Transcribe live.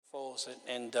UFOs,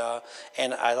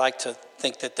 and I like to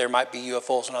think that there might be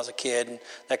UFOs when I was a kid and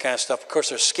that kind of stuff. Of course,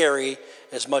 they're scary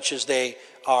as much as they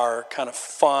are kind of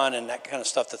fun and that kind of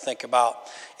stuff to think about.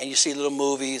 And you see little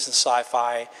movies and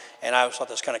sci-fi, and I always thought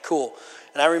that's kind of cool.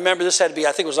 And I remember this had to be,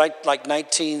 I think it was like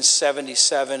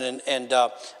 1977, and I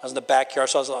was in the backyard,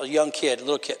 so I was a young kid,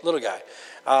 little guy.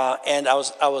 And I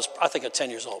was I think 10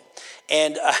 years old.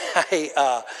 And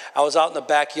I was out in the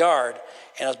backyard,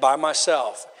 and I was by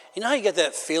myself. You know how you get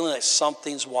that feeling like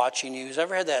something's watching you? Who's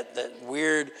ever had that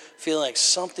weird feeling like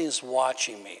something's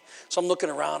watching me? So I'm looking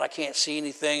around, I can't see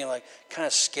anything, and like kind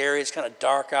of scary, it's kind of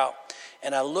dark out.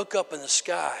 And I look up in the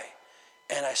sky,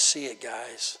 and I see it,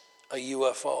 guys, a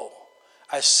UFO.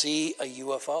 I see a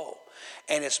UFO.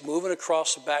 And it's moving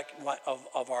across the back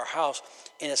of our house,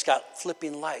 and it's got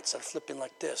flipping lights that are flipping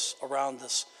like this around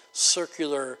this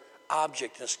circular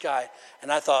object in the sky. And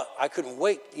I thought, I couldn't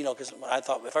wait, because I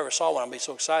thought if I ever saw one, I'd be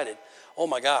so excited. Oh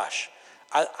my gosh.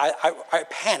 I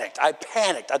panicked. I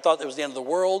thought it was the end of the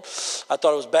world. I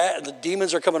thought it was bad. The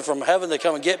demons are coming from heaven. They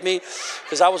come and get me.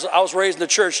 Because I was raised in the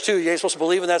church too. You ain't supposed to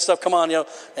believe in that stuff. Come on,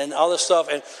 and all this stuff.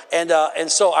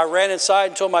 And so I ran inside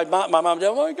and told my mom and dad,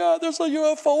 oh my God, there's a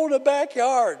UFO in the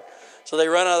backyard. So they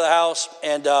run out of the house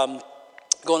and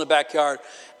go in the backyard.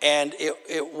 And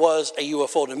it was a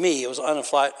UFO to me. It was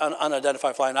an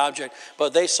unidentified flying object.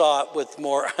 But they saw it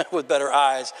with better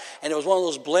eyes. And it was one of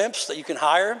those blimps that you can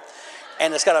hire.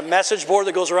 And it's got a message board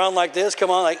that goes around like this. Come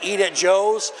on, like eat at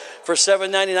Joe's for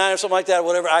 $7.99 or something like that,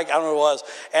 whatever. I don't know what it was.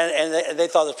 And they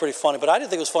thought it was pretty funny. But I didn't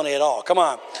think it was funny at all. Come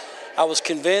on. I was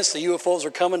convinced the UFOs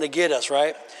were coming to get us,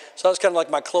 right? So that was kind of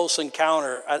like my close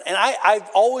encounter. And I've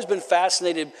always been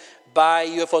fascinated by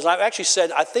UFOs. And I've actually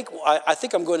said, I think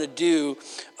I'm going to do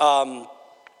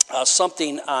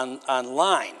something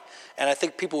online. And I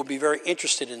think people would be very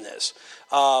interested in this.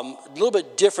 A little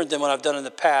bit different than what I've done in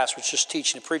the past, which is just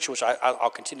teaching and preaching, which I'll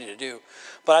continue to do.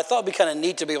 But I thought it'd be kind of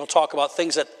neat to be able to talk about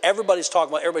things that everybody's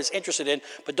talking about, everybody's interested in,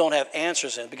 but don't have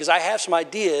answers in. Because I have some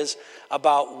ideas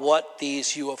about what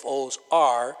these UFOs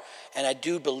are, and I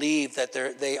do believe that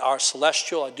they are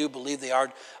celestial. I do believe they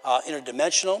are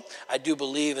interdimensional. I do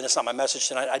believe, and it's not my message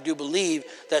tonight, I do believe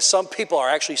that some people are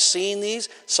actually seeing these.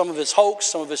 Some of it's hoax,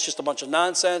 some of it's just a bunch of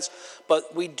nonsense.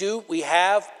 But we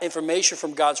have information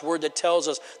from God's word that tells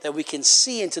us that we can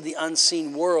see into the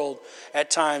unseen world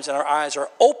at times, and our eyes are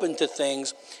open to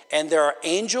things. And there are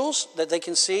angels that they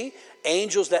can see,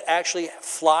 angels that actually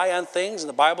fly on things. In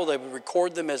the Bible, they would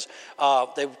record them as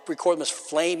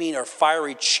flaming or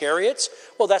fiery chariots.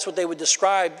 Well, that's what they would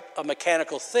describe a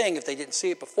mechanical thing if they didn't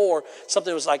see it before.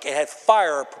 Something that was like it had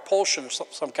fire or propulsion of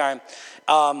some kind.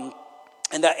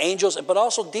 And that angels, but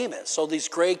also demons. So these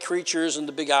gray creatures and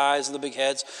the big eyes and the big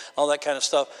heads, all that kind of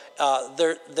stuff.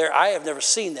 I have never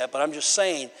seen that, but I'm just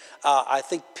saying, I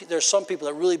think there's some people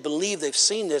that really believe they've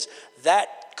seen this. That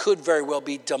could very well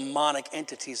be demonic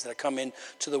entities that are coming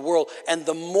to the world. And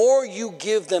the more you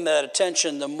give them that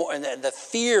attention, the more, and the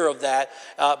fear of that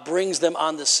brings them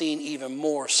on the scene even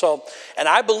more. So, and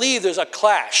I believe there's a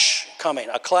clash coming,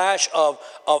 a clash of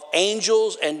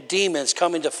angels and demons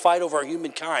coming to fight over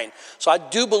humankind. So I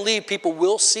do believe people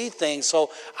will see things. So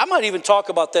I might even talk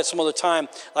about that some other time,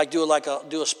 like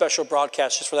do a special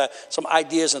broadcast just for that, some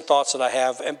ideas and thoughts that I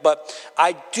have. But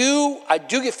I do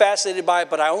get fascinated by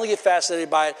it, but I only get fascinated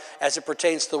by it as it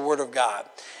pertains to the Word of God.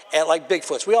 And like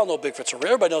Bigfoots, we all know Bigfoots are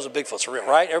real. Everybody knows that Bigfoots are real,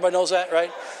 right? Everybody knows that,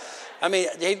 right? I mean,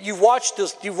 you've watched the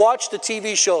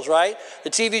TV shows, right? The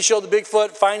TV show, The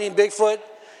Bigfoot, Finding Bigfoot.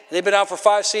 They've been out for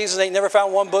 5 seasons. They never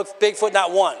found one Bigfoot,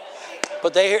 not one.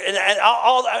 But they hear, and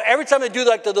every time they do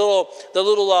like the little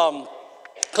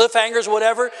cliffhangers or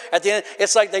whatever, at the end,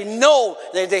 it's like they know,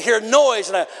 they hear a noise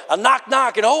and a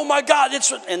knock, and oh my God,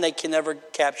 and they can never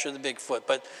capture the Bigfoot.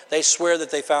 But they swear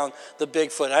that they found the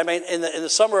Bigfoot. I mean, in the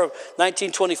summer of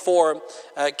 1924,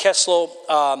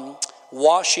 Keslow,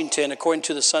 Washington, according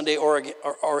to the Sunday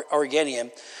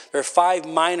Oregonian, there are 5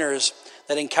 miners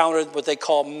that encountered what they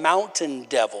call mountain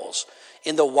devils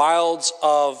in the wilds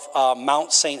of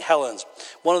Mount St. Helens.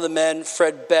 One of the men,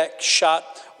 Fred Beck, shot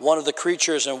one of the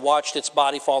creatures and watched its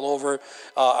body fall over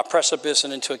a precipice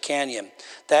and into a canyon.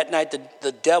 That night,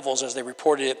 the devils, as they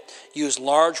reported it, used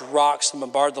large rocks to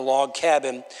bombard the log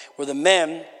cabin where the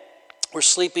men were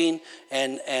sleeping,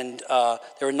 and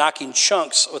they were knocking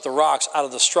chunks with the rocks out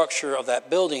of the structure of that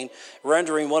building,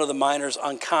 rendering one of the miners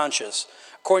unconscious.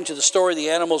 According to the story, the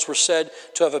animals were said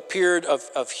to have appeared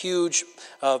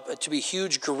to be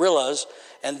huge gorillas,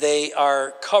 and they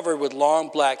are covered with long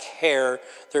black hair.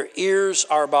 Their ears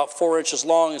are about 4 inches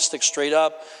long and stick straight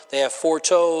up. They have 4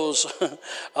 toes,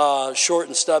 short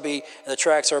and stubby, and the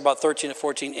tracks are about 13 to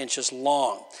 14 inches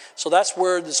long. So that's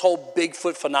where this whole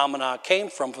Bigfoot phenomena came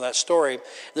from that story.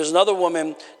 There's another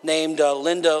woman named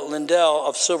Linda Lindell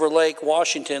of Silver Lake,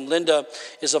 Washington. Linda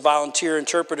is a volunteer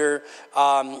interpreter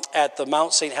at the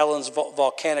Mount St. Helens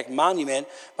Volcanic Monument.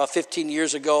 About 15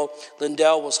 years ago,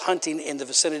 Lindell was hunting in the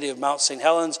vicinity of Mount St.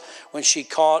 Helens when she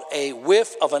caught a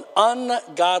whiff of an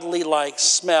ungodly-like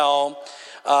smell.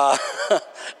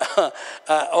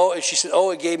 She said,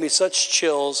 it gave me such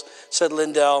chills, said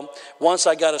Lindell. Once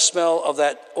I got a smell of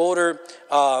that odor,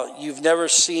 you've never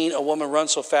seen a woman run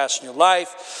so fast in your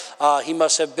life. He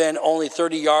must have been only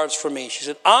 30 yards from me. She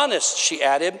said, honest, she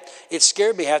added, it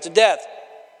scared me half to death.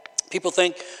 People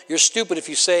think you're stupid if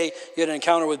you say you had an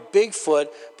encounter with Bigfoot,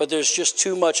 but there's just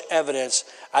too much evidence.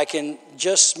 I can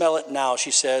just smell it now, she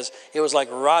says. It was like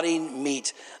rotting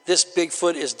meat. This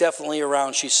Bigfoot is definitely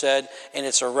around, she said, and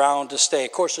it's around to stay.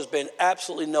 Of course, there's been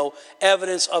absolutely no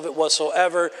evidence of it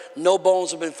whatsoever. No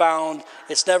bones have been found.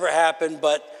 It's never happened,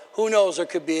 but who knows, there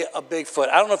could be a Bigfoot.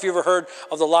 I don't know if you ever heard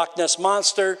of the Loch Ness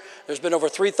Monster. There's been over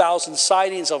 3,000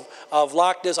 sightings of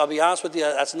Loch Ness. I'll be honest with you,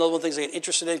 that's another one of the things I get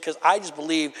interested in because I just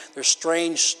believe there's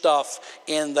strange stuff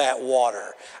in that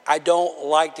water. I don't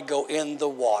like to go in the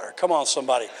water. Come on,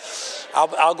 somebody.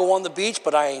 I'll go on the beach,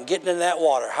 but I ain't getting in that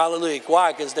water. Hallelujah.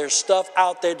 Why? Because there's stuff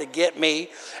out there to get me,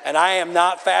 and I am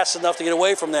not fast enough to get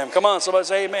away from them. Come on, somebody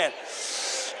say amen.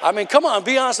 I mean, come on,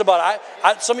 be honest about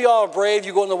it. Some of y'all are brave.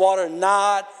 You go in the water.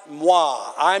 Not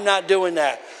moi. I'm not doing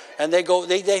that. And they go.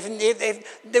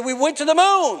 We went to the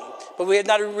moon, but we had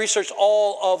not researched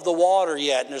all of the water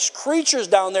yet. And there's creatures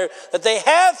down there that they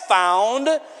have found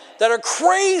that are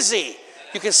crazy.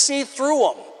 You can see through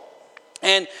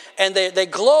them, and they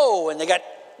glow, and they got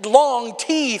long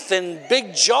teeth and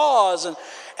big jaws,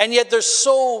 and yet they're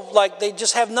so like they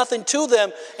just have nothing to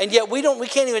them. And yet we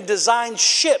can't even design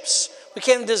ships. We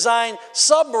can't even design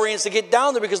submarines to get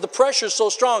down there because the pressure is so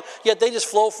strong, yet they just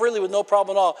flow freely with no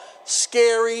problem at all.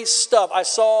 Scary stuff. I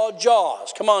saw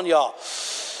Jaws. Come on, y'all.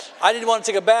 I didn't want to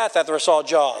take a bath after I saw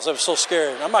Jaws. I was so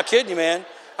scared. I'm not kidding you, man.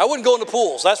 I wouldn't go in the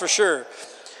pools, that's for sure.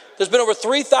 There's been over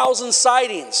 3,000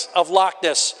 sightings of Loch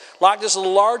Ness. Loch Ness is the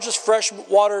largest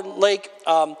freshwater lake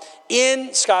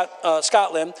in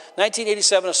Scotland.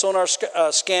 1987, a sonar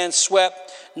scan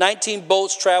swept 19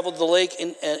 boats traveled the lake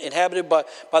inhabited by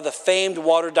the famed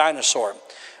water dinosaur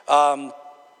to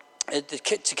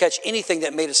catch anything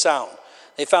that made a sound.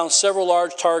 They found several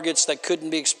large targets that couldn't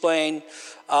be explained,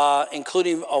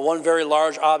 including one very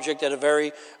large object at a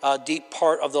very deep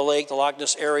part of the lake. The Loch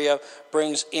Ness area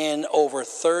brings in over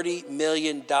 $30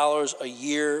 million a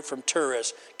year from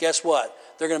tourists. Guess what?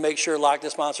 They're going to make sure Loch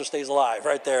Ness Monster stays alive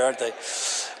right there, aren't they?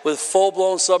 With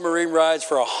full-blown submarine rides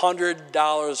for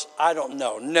 $100. I don't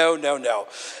know. No.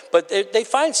 But they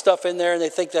find stuff in there, and they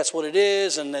think that's what it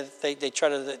is, and they try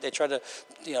to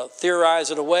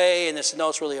theorize it away, and they say, no,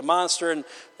 it's really a monster, and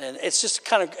it's just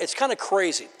kind of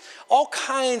crazy. All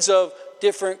kinds of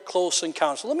different close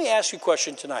encounters. So let me ask you a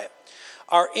question tonight.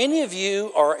 Are any of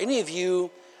you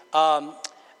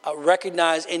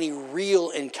recognize any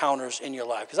real encounters in your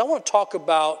life? Because I want to talk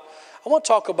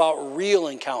about real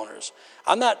encounters.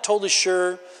 I'm not totally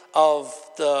sure of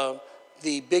the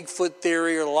Bigfoot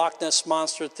theory or the Loch Ness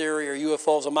Monster theory or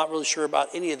UFOs. I'm not really sure about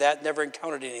any of that. Never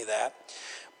encountered any of that.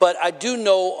 But I do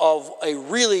know of a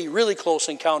really, really close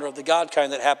encounter of the God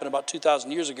kind that happened about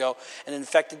 2,000 years ago and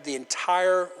infected the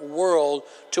entire world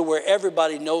to where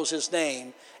everybody knows his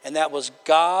name. And that was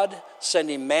God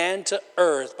sending man to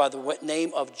earth by the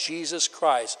name of Jesus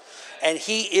Christ. And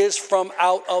he is from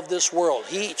out of this world.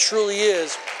 He truly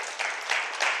is.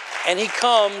 And he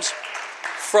comes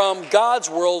from God's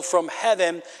world, from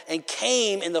heaven, and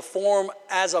came in the form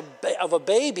of a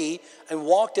baby and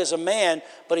walked as a man,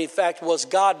 but in fact was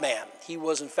God-man. He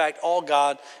was in fact all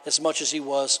God as much as he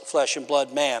was flesh and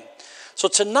blood man. So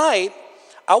tonight,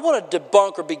 I want to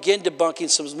debunk or begin debunking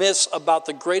some myths about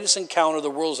the greatest encounter the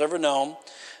world has ever known,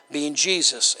 being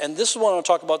Jesus. And this is what I want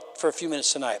to talk about for a few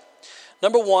minutes tonight.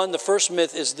 Number one, the first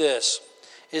myth is this,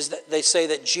 is that they say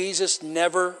that Jesus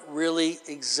never really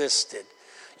existed.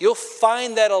 You'll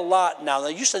find that a lot now.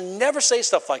 They used to never say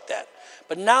stuff like that.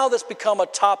 But now that's become a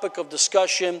topic of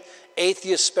discussion.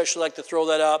 Atheists especially like to throw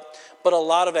that up. But a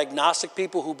lot of agnostic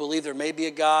people who believe there may be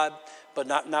a God, but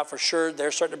not for sure,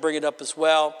 they're starting to bring it up as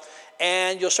well.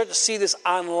 And you'll start to see this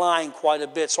online quite a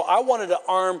bit. So I wanted to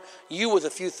arm you with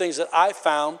a few things that I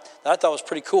found that I thought was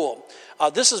pretty cool.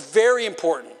 This is very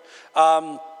important.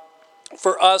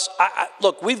 For us,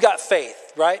 look, we've got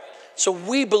faith, right? So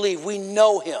we believe, we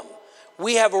know him.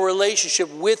 We have a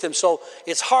relationship with him. So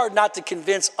it's hard not to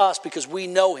convince us because we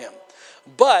know him.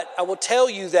 But I will tell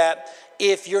you that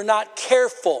if you're not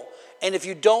careful and if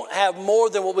you don't have more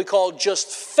than what we call just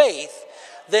faith,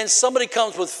 then somebody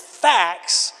comes with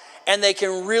facts and they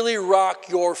can really rock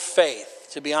your faith,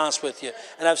 to be honest with you.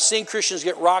 And I've seen Christians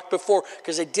get rocked before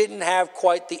because they didn't have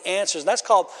quite the answers. And that's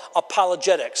called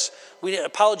apologetics.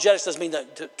 Apologetics doesn't mean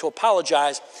to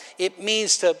apologize. It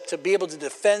means to be able to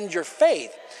defend your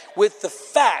faith with the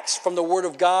facts from the Word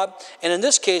of God. And in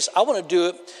this case, I want to do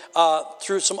it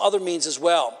through some other means as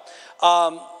well.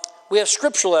 We have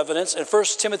scriptural evidence. In 1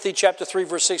 Timothy chapter 3,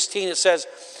 verse 16, it says,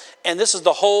 and this is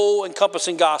the whole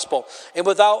encompassing gospel, and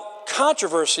without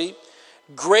controversy,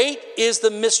 great is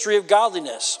the mystery of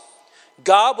godliness.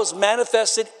 God was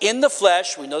manifested in the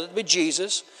flesh, we know that to be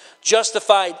Jesus,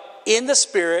 justified in the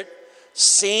Spirit,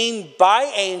 seen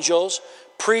by angels,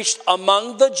 preached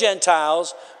among the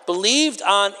Gentiles, believed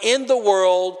on in the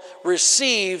world,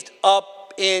 received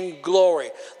up in glory.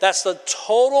 That's the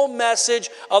total message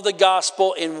of the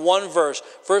gospel in one verse.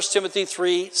 1 Timothy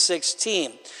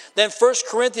 3:16. Then 1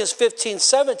 Corinthians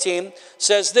 15:17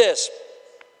 says this,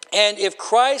 and if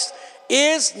Christ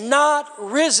is not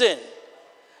risen,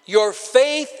 your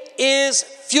faith is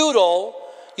futile,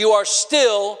 you are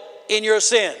still in your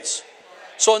sins.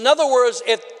 So in other words,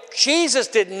 if Jesus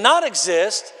did not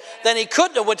exist, then he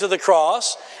couldn't have went to the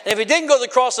cross. And if he didn't go to the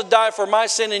cross to die for my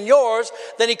sin and yours,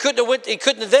 then he couldn't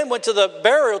have then went to the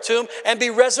burial tomb and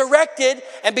be resurrected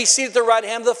and be seated at the right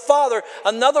hand of the Father.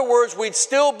 In other words, we'd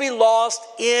still be lost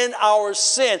in our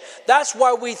sin. That's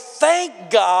why we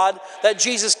thank God that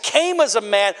Jesus came as a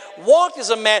man, walked as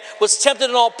a man, was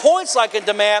tempted in all points like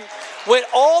a man, went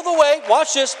all the way,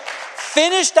 watch this,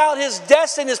 finished out his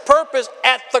destiny, his purpose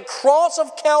at the cross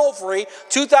of Calvary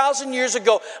 2,000 years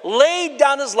ago, laid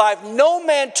down his life. No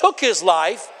man took his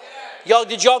life.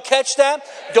 Did y'all catch that?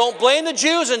 Don't blame the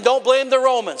Jews and don't blame the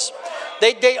Romans.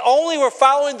 They only were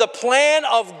following the plan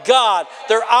of God.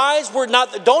 Their eyes were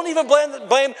not, don't even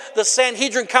blame the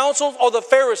Sanhedrin council or the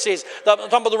Pharisees. I'm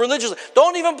talking about the religious.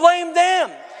 Don't even blame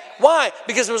them. Why?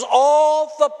 Because it was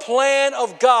all the plan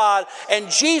of God,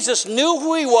 and Jesus knew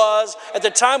who he was at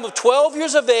the time of 12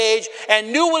 years of age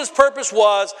and knew what his purpose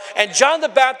was, and John the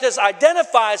Baptist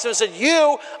identifies him and said,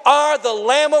 you are the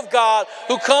Lamb of God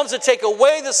who comes to take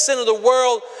away the sin of the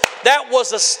world. That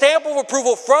was a stamp of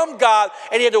approval from God,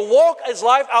 and he had to walk his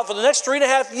life out for the next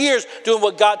 3.5 years doing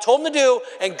what God told him to do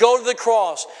and go to the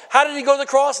cross. How did he go to the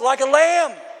cross? Like a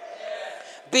lamb,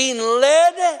 being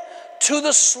led to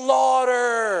the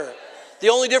slaughter. The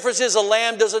only difference is a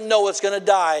lamb doesn't know it's going to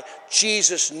die.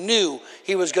 Jesus knew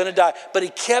he was going to die, but he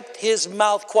kept his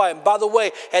mouth quiet. And by the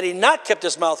way, had he not kept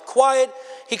his mouth quiet,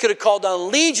 he could have called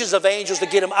down legions of angels to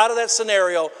get him out of that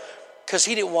scenario, because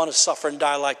he didn't want to suffer and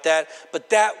die like that. But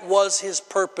that was his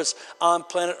purpose on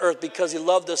planet Earth, because he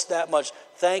loved us that much.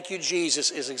 Thank you,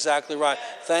 Jesus, is exactly right.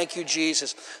 Thank you,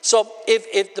 Jesus. So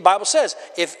if the Bible says,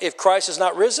 if Christ is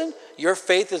not risen, your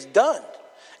faith is done.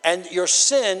 And your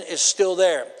sin is still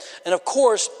there. And of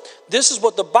course, this is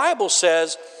what the Bible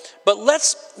says, but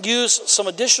let's use some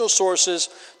additional sources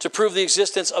to prove the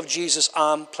existence of Jesus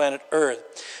on planet Earth.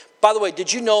 By the way,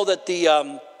 did you know that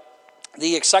the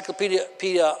Encyclopedia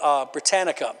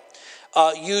Britannica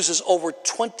uses over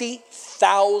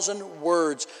 20,000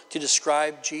 words to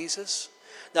describe Jesus?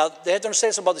 Now, they have to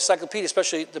understand something about the encyclopedia,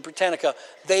 especially the Britannica.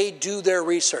 They do their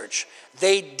research.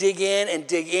 They dig in and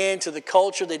dig into the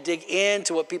culture. They dig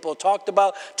into what people have talked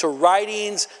about, to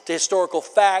writings, to historical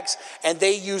facts. And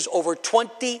they use over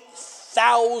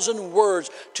 20,000 words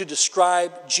to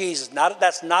describe Jesus.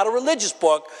 That's not a religious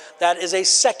book. That is a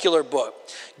secular book.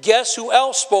 Guess who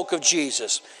else spoke of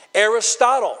Jesus?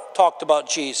 Aristotle talked about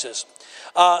Jesus.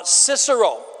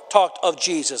 Cicero talked of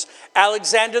Jesus.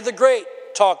 Alexander the Great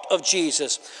talked of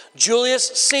Jesus. Julius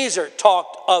Caesar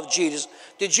talked of Jesus.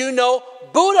 Did you know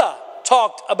Buddha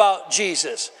talked about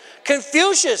Jesus?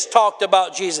 Confucius talked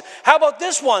about Jesus. How about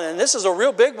this one? And this is a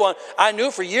real big one. I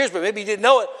knew for years, but maybe you didn't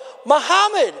know it.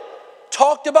 Muhammad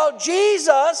talked about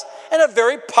Jesus in a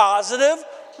very positive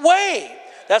way.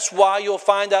 That's why you'll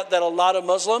find out that a lot of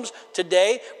Muslims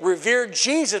today revere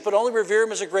Jesus, but only revere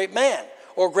him as a great man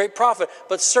or a great prophet,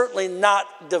 but certainly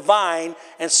not divine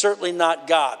and certainly not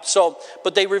God.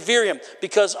 But they revere him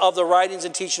because of the writings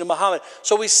and teaching of Muhammad.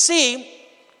 So we see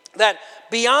that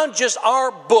beyond just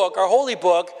our book, our holy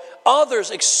book, others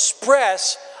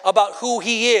express about who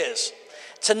he is.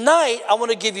 Tonight, I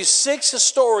want to give you 6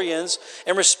 historians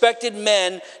and respected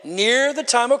men near the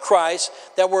time of Christ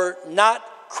that were not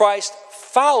Christ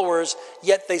followers,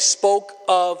 yet they spoke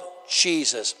of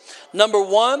Jesus. Number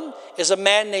one is a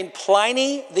man named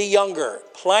Pliny the Younger.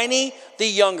 Pliny the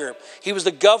Younger. He was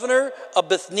the governor of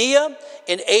Bithynia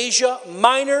in Asia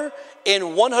Minor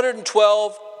in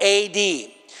 112 AD.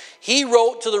 He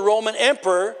wrote to the Roman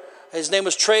emperor, his name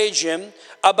was Trajan,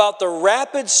 about the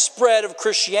rapid spread of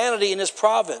Christianity in his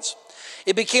province.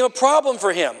 It became a problem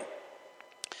for him.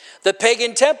 The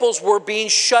pagan temples were being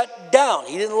shut down.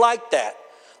 He didn't like that.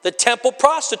 The temple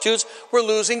prostitutes were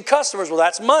losing customers. Well,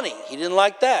 that's money. He didn't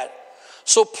like that.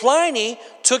 So Pliny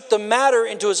took the matter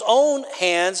into his own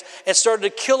hands and started to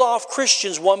kill off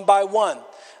Christians one by one.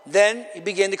 Then he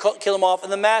began to kill them off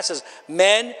in the masses.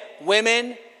 Men,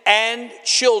 women, and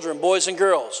children, boys and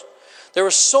girls. There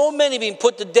were so many being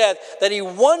put to death that he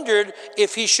wondered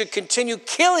if he should continue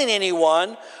killing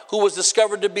anyone who was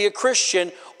discovered to be a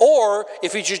Christian, or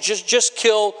if he should just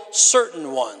kill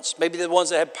certain ones, maybe the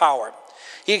ones that had power.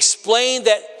 He explained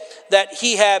that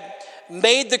he had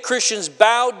made the Christians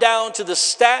bow down to the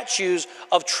statues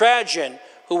of Trajan,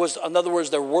 who was, in other words,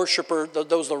 their worshiper,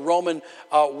 those the Roman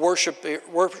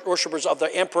worshipers of the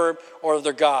emperor or of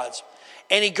their gods.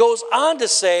 And he goes on to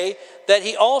say that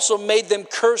he also made them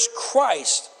curse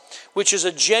Christ, which is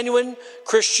a genuine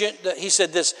Christian. He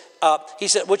said this. He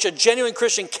said, which a genuine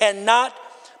Christian cannot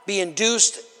be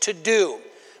induced to do.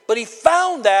 But he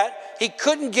found that he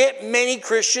couldn't get many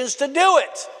Christians to do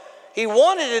it. He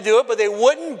wanted to do it, but they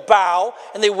wouldn't bow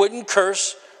and they wouldn't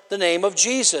curse the name of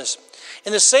Jesus.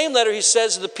 In the same letter, he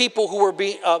says to the people who were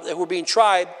being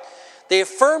tried, they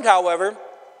affirmed, however,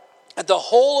 that the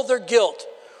whole of their guilt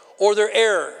or their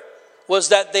error was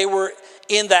that they were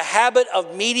in the habit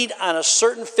of meeting on a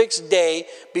certain fixed day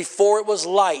before it was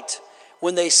light,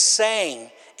 when they sang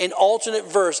in alternate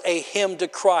verse a hymn to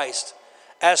Christ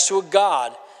as to a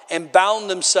God, and bound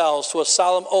themselves to a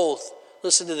solemn oath.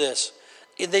 Listen to this.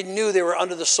 They knew they were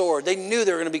under the sword. They knew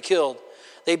they were going to be killed.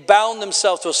 They bound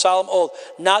themselves to a solemn oath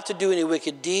not to do any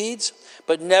wicked deeds,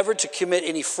 but never to commit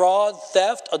any fraud,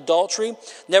 theft, adultery,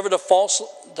 never to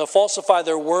falsify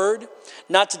their word,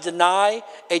 not to deny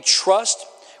a trust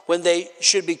when they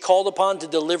should be called upon to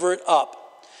deliver it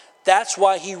up. That's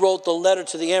why he wrote the letter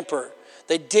to the emperor.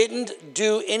 They didn't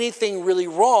do anything really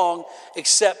wrong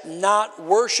except not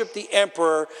worship the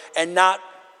emperor and not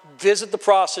visit the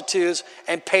prostitutes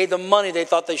and pay the money they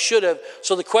thought they should have.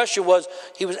 So the question was,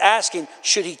 he was asking,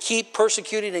 should he keep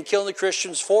persecuting and killing the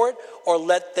Christians for it or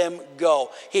let them go?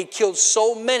 He had killed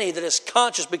so many that his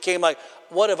conscience became like,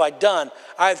 what have I done?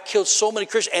 I've killed so many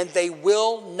Christians, and they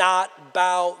will not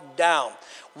bow down.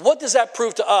 What does that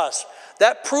prove to us?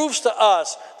 That proves to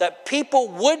us that people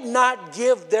would not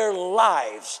give their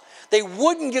lives. They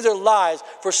wouldn't give their lives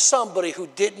for somebody who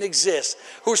didn't exist,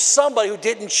 for somebody who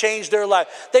didn't change their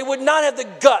life. They would not have the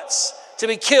guts to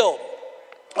be killed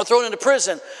or thrown into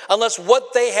prison unless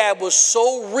what they had was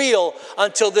so real,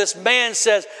 until this man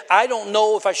says, I don't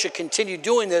know if I should continue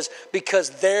doing this,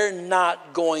 because they're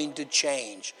not going to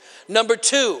change. Number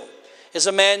two is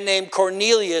a man named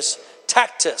Cornelius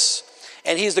Tacitus,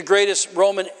 and he's the greatest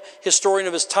Roman historian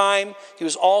of his time. He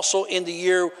was also in the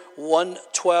year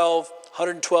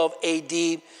 112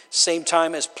 AD, same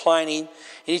time as Pliny. And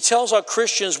he tells how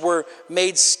Christians were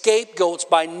made scapegoats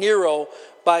by Nero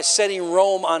by setting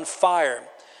Rome on fire.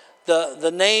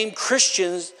 The name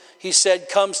Christians, he said,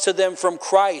 comes to them from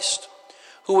Christ,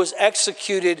 who was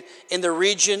executed in the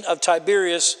region of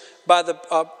Tiberias by the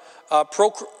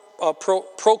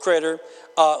procurator,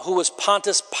 who was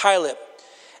Pontius Pilate.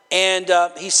 And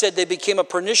he said they became a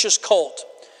pernicious cult,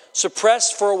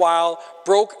 suppressed for a while,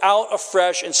 broke out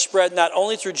afresh, and spread not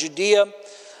only through Judea,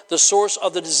 the source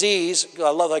of the disease. I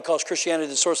love that he calls Christianity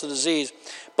the source of the disease.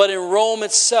 But in Rome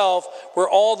itself, where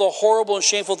all the horrible and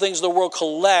shameful things of the world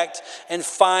collect and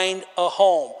find a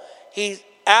home. He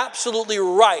absolutely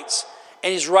writes,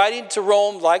 and he's writing to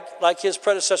Rome like his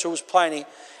predecessor was Pliny,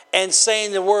 and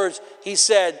saying the words, he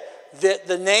said that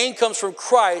the name comes from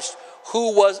Christ,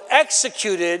 who was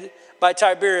executed by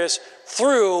Tiberius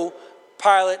through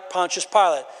Pontius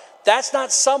Pilate. That's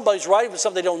not somebody's writing for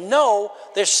something they don't know.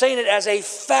 They're saying it as a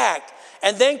fact,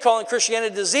 and then calling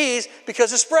Christianity a disease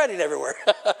because it's spreading everywhere.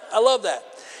 I love that.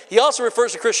 He also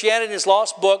refers to Christianity in his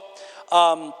lost book,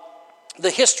 The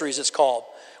Histories it's called,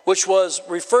 which was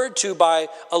referred to by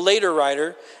a later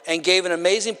writer and gave an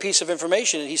amazing piece of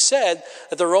information. And he said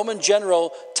that the Roman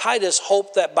general Titus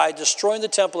hoped that by destroying the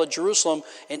temple at Jerusalem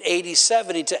in AD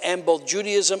 70 to end both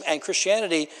Judaism and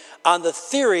Christianity on the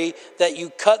theory that you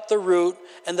cut the root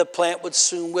and the plant would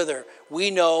soon wither. We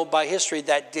know by history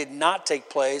that did not take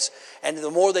place, and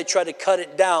the more they tried to cut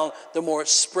it down, the more it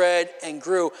spread and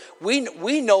grew.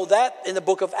 We know that in the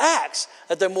book of Acts,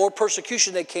 that the more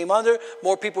persecution they came under,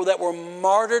 more people that were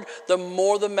martyred, the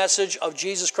more the message of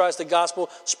Jesus Christ, the gospel,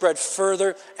 spread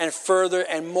further,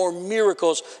 and more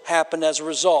miracles happened as a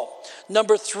result.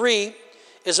 Number 3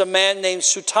 is a man named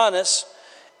Suetonius,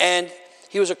 and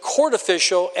he was a court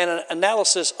official and an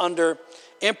analysis under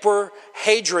Emperor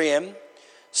Hadrian,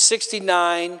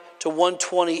 69 to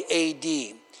 120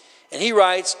 AD. And he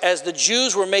writes, as the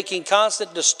Jews were making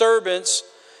constant disturbance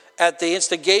at the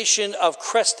instigation of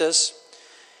Chrestus,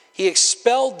 he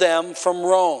expelled them from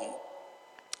Rome.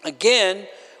 Again,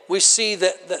 we see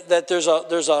that there's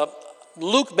a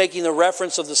Luke making the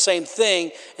reference of the same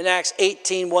thing in Acts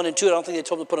 18, 1 and 2. I don't think they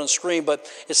told him to put it on the screen, but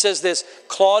it says this: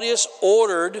 Claudius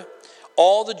ordered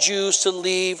all the Jews to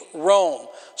leave Rome.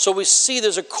 So we see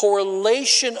there's a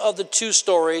correlation of the two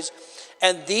stories.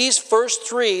 And these first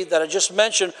 3 that I just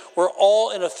mentioned were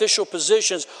all in official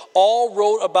positions, all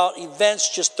wrote about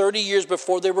events just 30 years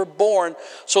before they were born.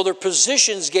 So their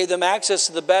positions gave them access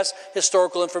to the best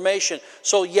historical information.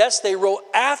 So yes, they wrote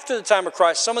after the time of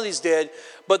Christ. Some of these did,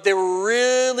 but they were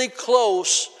really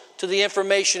close to the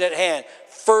information at hand.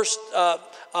 First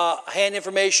hand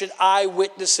information,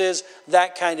 eyewitnesses,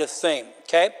 that kind of thing.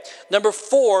 Okay. Number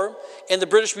 4 in the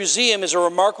British Museum is a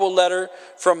remarkable letter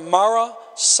from Mara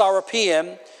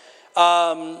Serapion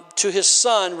to his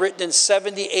son, written in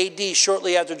 70 AD,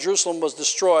 shortly after Jerusalem was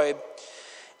destroyed.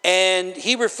 And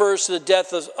he refers to the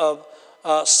death of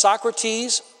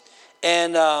Socrates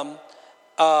and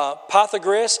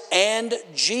Pythagoras and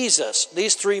Jesus,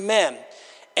 these 3 men.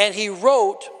 And he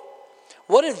wrote,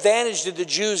 what advantage did the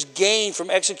Jews gain from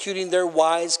executing their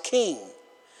wise king?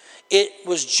 It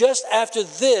was just after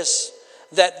this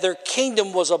that their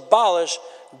kingdom was abolished,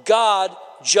 God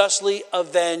justly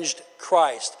avenged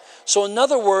Christ. So in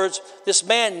other words, this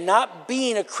man not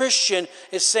being a Christian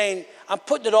is saying, I'm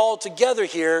putting it all together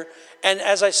here. And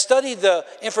as I study the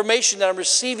information that I'm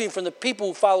receiving from the people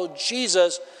who followed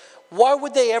Jesus, why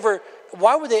would they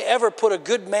ever put a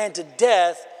good man to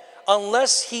death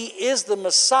unless he is the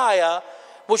Messiah,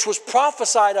 which was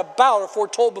prophesied about or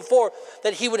foretold before,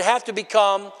 that he would have to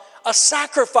become a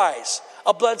sacrifice,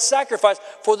 a blood sacrifice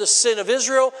for the sin of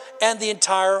Israel and the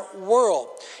entire world.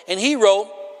 And he wrote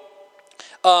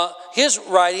his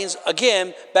writings,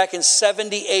 again, back in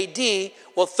 70 AD.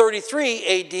 Well, 33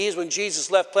 AD is when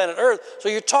Jesus left planet Earth. So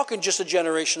you're talking just a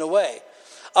generation away.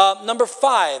 Number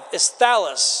 5 is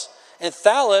Thallus. And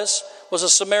Thallus was a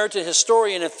Samaritan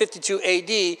historian in 52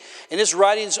 AD. And his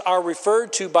writings are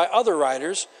referred to by other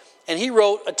writers. And he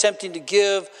wrote attempting to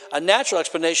give a natural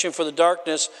explanation for the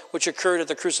darkness which occurred at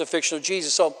the crucifixion of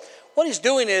Jesus. So what he's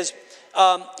doing is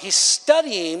he's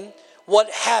studying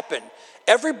what happened.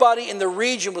 Everybody in the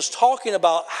region was talking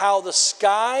about how the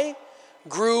sky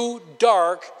grew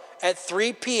dark at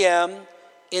 3 p.m.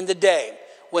 in the day,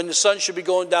 when the sun should be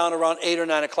going down around 8 or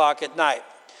 9 o'clock at night.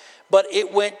 But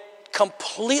it went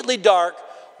completely dark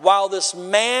while this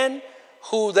man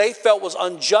who they felt was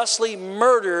unjustly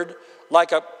murdered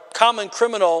like a common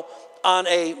criminal on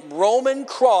a Roman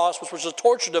cross, which was a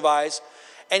torture device,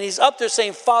 and he's up there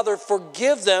saying, Father,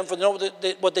 forgive them for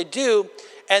what they do.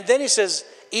 And then he says,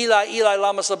 Eli, Eli,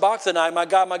 lama sabachthani, my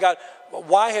God,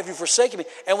 why have you forsaken me?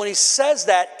 And when he says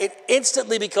that, it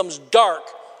instantly becomes dark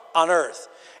on earth.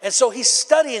 And so he's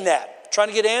studying that, trying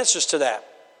to get answers to that.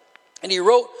 And he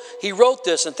wrote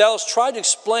this, and Thallus tried to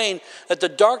explain that the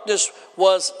darkness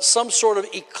was some sort of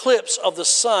eclipse of the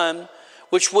sun,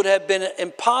 which would have been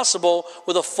impossible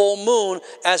with a full moon,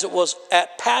 as it was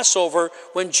at Passover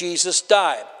when Jesus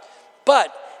died.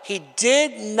 But he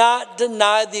did not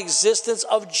deny the existence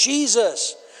of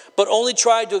Jesus, but only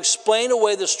tried to explain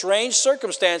away the strange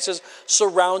circumstances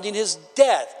surrounding his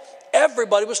death.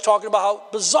 Everybody was talking about how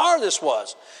bizarre this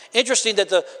was. Interesting that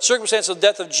the circumstances of the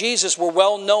death of Jesus were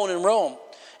well known in Rome,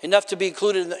 enough to be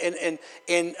included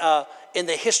in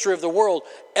the history of the world.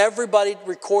 Everybody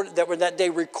recorded that, when that day,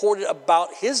 recorded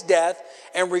about his death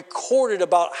and recorded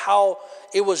about how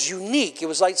it was unique. It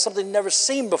was like something never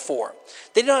seen before.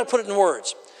 They didn't know how to put it in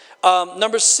words.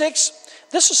 Number 6,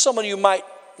 this is someone you might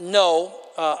know.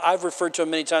 I've referred to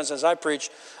him many times as I preach.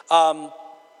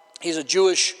 He's a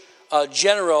Jewish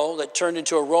general that turned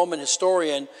into a Roman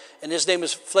historian, and his name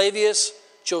is Flavius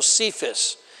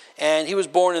Josephus. And he was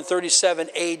born in 37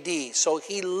 AD. So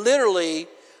he literally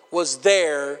was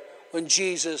there when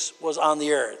Jesus was on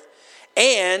the earth.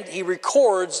 And he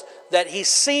records that he's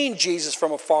seen Jesus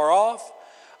from afar off.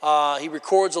 He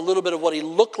records a little bit of what he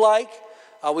looked like.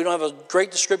 We don't have a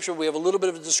great description. We have a little bit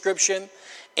of a description.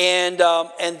 And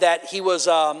that he was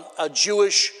a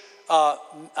Jewish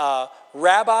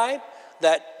rabbi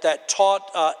that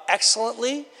taught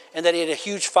excellently, and that he had a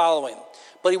huge following.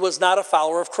 But he was not a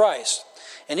follower of Christ.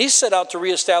 And he set out to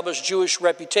reestablish Jewish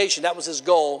reputation. That was his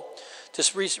goal, to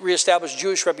reestablish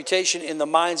Jewish reputation in the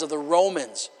minds of the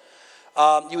Romans.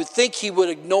 You would think he would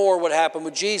ignore what happened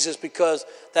with Jesus, because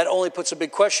that only puts a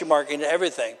big question mark into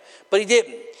everything. But he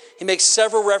didn't. He makes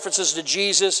several references to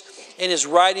Jesus in his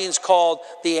writings called,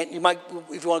 if you want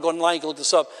to go online, you can look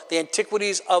this up, The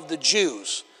Antiquities of the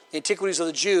Jews. The Antiquities of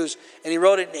the Jews. And he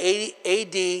wrote it in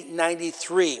AD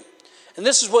 93. And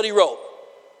this is what he wrote.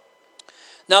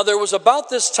 Now there was about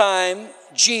this time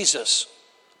Jesus,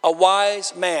 a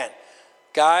wise man.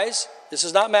 Guys, this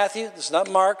is not Matthew, this is not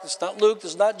Mark, this is not Luke,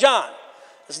 this is not John.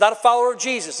 This is not a follower of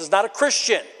Jesus, this is not a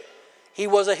Christian. He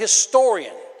was a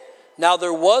historian. Now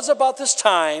there was about this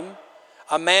time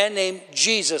a man named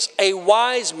Jesus, a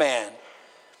wise man,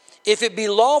 if it be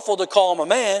lawful to call him a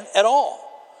man at all.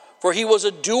 For he was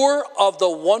a doer of the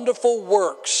wonderful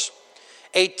works,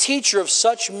 a teacher of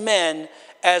such men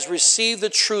as receive the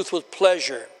truth with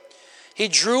pleasure. He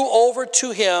drew over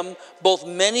to him both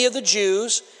many of the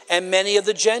Jews and many of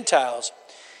the Gentiles.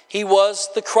 He was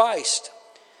the Christ.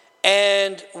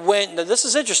 And now this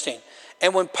is interesting.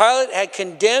 And when Pilate had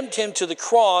condemned him to the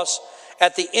cross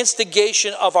at the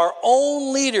instigation of our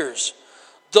own leaders,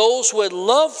 those who had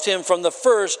loved him from the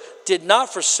first did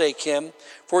not forsake him,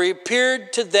 for he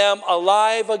appeared to them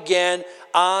alive again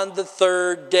on the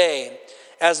third day,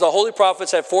 as the holy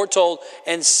prophets had foretold,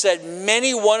 and said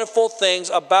many wonderful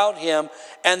things about him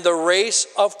and the race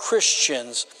of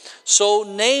Christians, so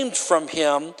named from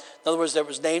him, in other words, that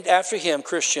was named after him,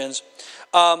 Christians,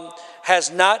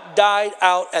 has not died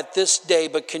out at this day,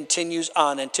 but continues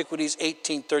on. Antiquities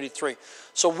 18:33.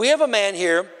 So we have a man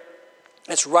here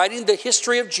that's writing the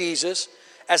history of Jesus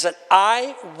as an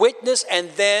eyewitness, and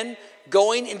then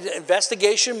going into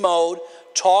investigation mode,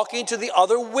 talking to the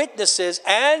other witnesses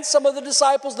and some of the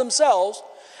disciples themselves,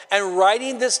 and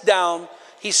writing this down.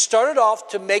 He started off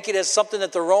to make it as something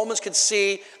that the Romans could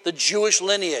see the Jewish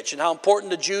lineage and how important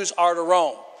the Jews are to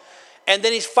Rome. And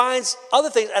then he finds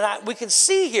other things, and we can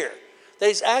see here that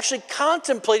he's actually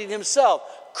contemplating himself.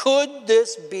 Could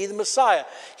this be the Messiah?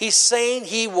 He's saying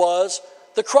he was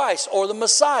the Christ or the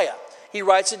Messiah. He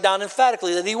writes it down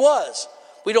emphatically that he was.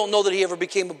 We don't know that he ever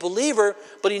became a believer,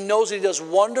 but he knows that he does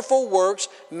wonderful works.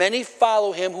 Many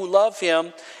follow him who love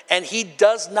him, and he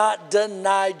does not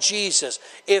deny Jesus.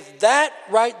 If that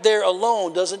right there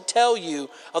alone doesn't tell you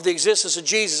of the existence of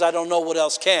Jesus, I don't know what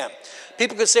else can.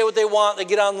 People can say what they want. They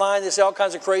get online. They say all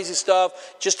kinds of crazy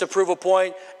stuff just to prove a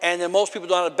point. And then most people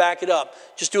don't know how to back it up.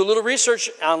 Just do a little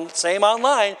research, same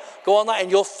online. Go online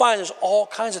and you'll find there's all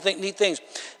kinds of neat things.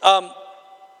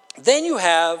 Then you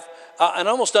have, and I'm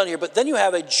almost done here, but then you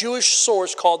have a Jewish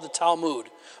source called the Talmud.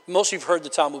 Most of you have heard the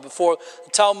Talmud before.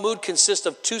 The Talmud consists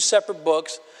of two separate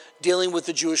books dealing with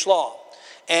the Jewish law.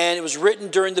 And it was written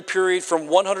during the period from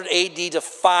 100 AD to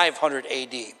 500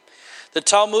 AD. The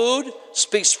Talmud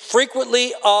speaks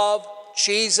frequently of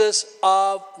Jesus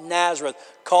of Nazareth,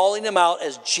 calling him out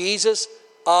as Jesus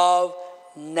of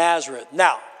Nazareth.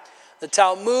 Now, the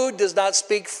Talmud does not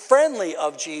speak friendly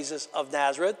of Jesus of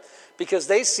Nazareth because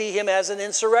they see him as an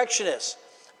insurrectionist,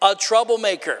 a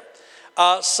troublemaker,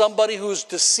 somebody who's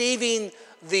deceiving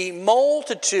the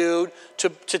multitude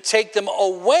to take them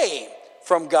away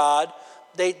from God.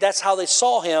 That's how they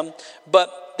saw him,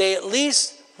 but they at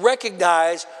least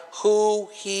recognize who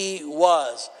he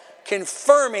was,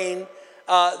 confirming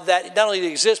that not only did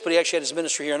he exist, but he actually had his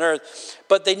ministry here on earth.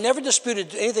 But they never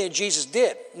disputed anything that Jesus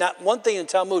did. Not one thing in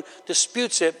the Talmud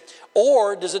disputes it,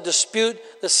 or does it dispute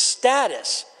the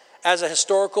status as a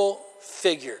historical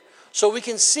figure. So we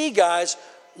can see, guys,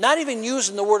 not even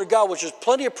using the Word of God, which there's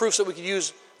plenty of proofs that we could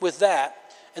use with that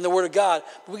in the Word of God,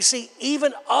 but we can see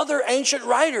even other ancient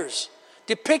writers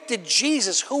depicted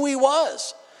Jesus, who he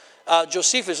was.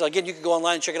 Josephus, again, you can go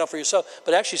online and check it out for yourself,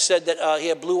 but actually said that he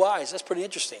had blue eyes. That's pretty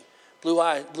interesting.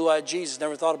 Blue-eyed Jesus.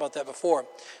 Never thought about that before.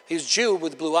 He was Jew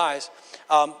with blue eyes.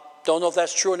 Don't know if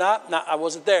that's true or not. I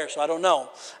wasn't there, so I don't know.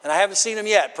 And I haven't seen him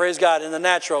yet, praise God, in the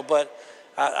natural, but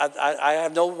I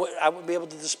wouldn't be able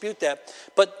to dispute that.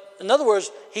 But in other words,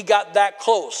 he got that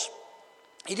close.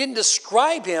 He didn't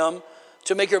describe him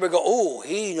to make everybody go, oh,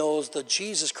 he knows the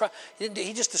Jesus Christ.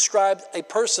 He just described a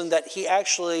person that he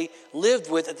actually lived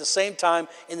with at the same time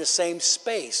in the same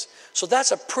space. So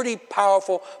that's a pretty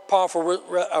powerful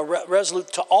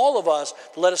resolute to all of us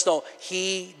to let us know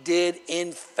he did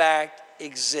in fact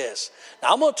exist.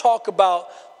 Now I'm going to talk about,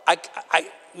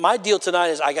 my deal tonight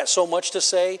is I got so much to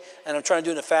say, and I'm trying to do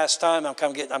it in a fast time. I'm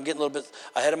getting a little bit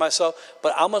ahead of myself,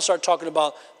 but I'm going to start talking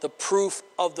about the proof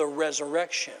of the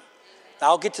resurrection. Now,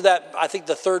 I'll get to that, I think,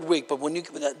 the third week, but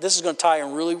this is going to tie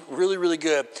in really, really, really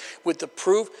good with the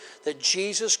proof that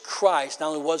Jesus Christ not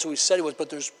only was who he said he was, but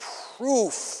there's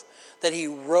proof that he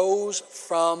rose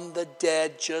from the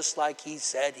dead just like he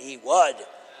said he would,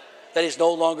 that he's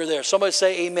no longer there. Somebody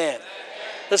say amen.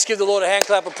 Let's give the Lord a hand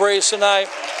clap of praise tonight.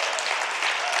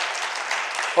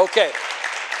 Okay.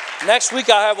 Next week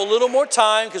I'll have a little more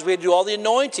time because we had to do all the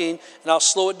anointing, and I'll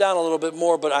slow it down a little bit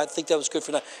more, but I think that was good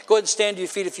for now. Go ahead and stand to your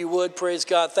feet if you would. Praise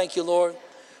God. Thank you, Lord.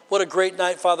 What a great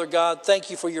night, Father God. Thank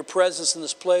you for your presence in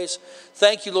this place.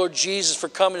 Thank you, Lord Jesus, for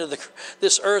coming to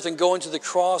this earth and going to the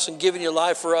cross and giving your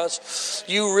life for us.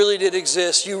 You really did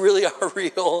exist. You really are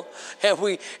real.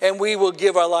 And we will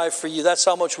give our life for you. That's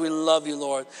how much we love you,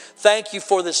 Lord. Thank you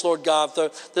for this, Lord God,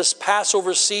 this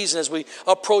Passover season as we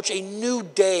approach a new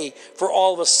day for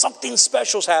all of us. Something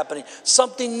special is happening.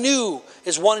 Something new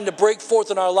is wanting to break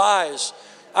forth in our lives.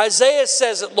 Isaiah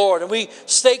says it, Lord, and we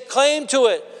stake claim to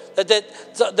it.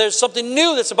 That there's something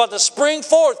new that's about to spring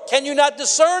forth. Can you not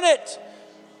discern it?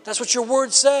 That's what your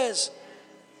word says.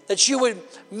 That you would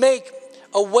make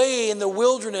a way in the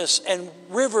wilderness and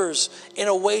rivers in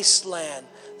a wasteland.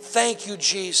 Thank you,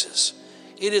 Jesus.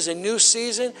 It is a new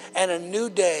season and a new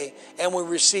day, and we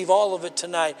receive all of it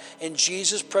tonight in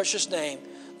Jesus' precious name.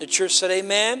 The church said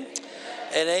amen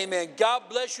and amen. God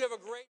bless you. Have a great